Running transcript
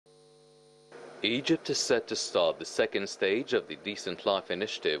Egypt is set to start the second stage of the Decent Life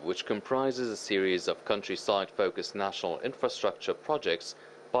Initiative, which comprises a series of countryside-focused national infrastructure projects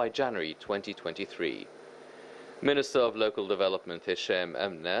by January 2023. Minister of Local Development Hichem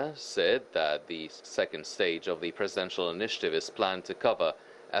Emne said that the second stage of the presidential initiative is planned to cover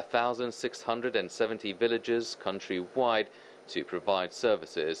 1,670 villages countrywide to provide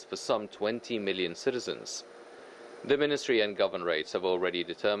services for some 20 million citizens. The Ministry and Governorates have already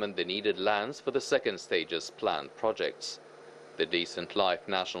determined the needed lands for the second stage's planned projects. The Decent Life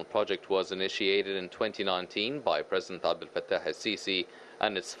National Project was initiated in 2019 by President Abdel Fattah el-Sisi,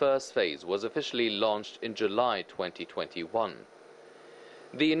 and its first phase was officially launched in July 2021.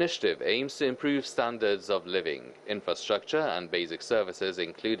 The initiative aims to improve standards of living, infrastructure and basic services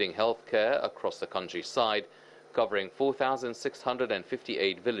including healthcare across the countryside, covering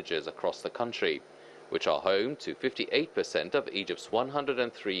 4,658 villages across the country, which are home to 58% of Egypt's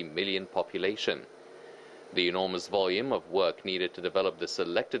 103 million population. The enormous volume of work needed to develop the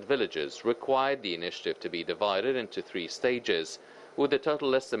selected villages required the initiative to be divided into 3 stages, with a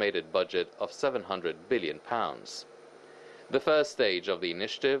total estimated budget of £700 billion. The first stage of the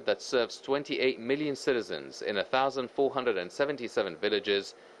initiative, that serves 28 million citizens in 1,477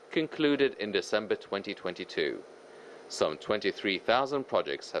 villages, concluded in December 2022. Some 23,000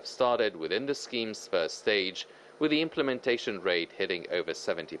 projects have started within the scheme's first stage, with the implementation rate hitting over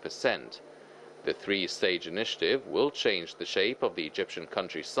 70%. The 3-stage initiative will change the shape of the Egyptian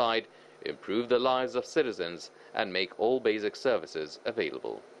countryside, improve the lives of citizens, and make all basic services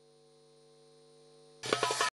available.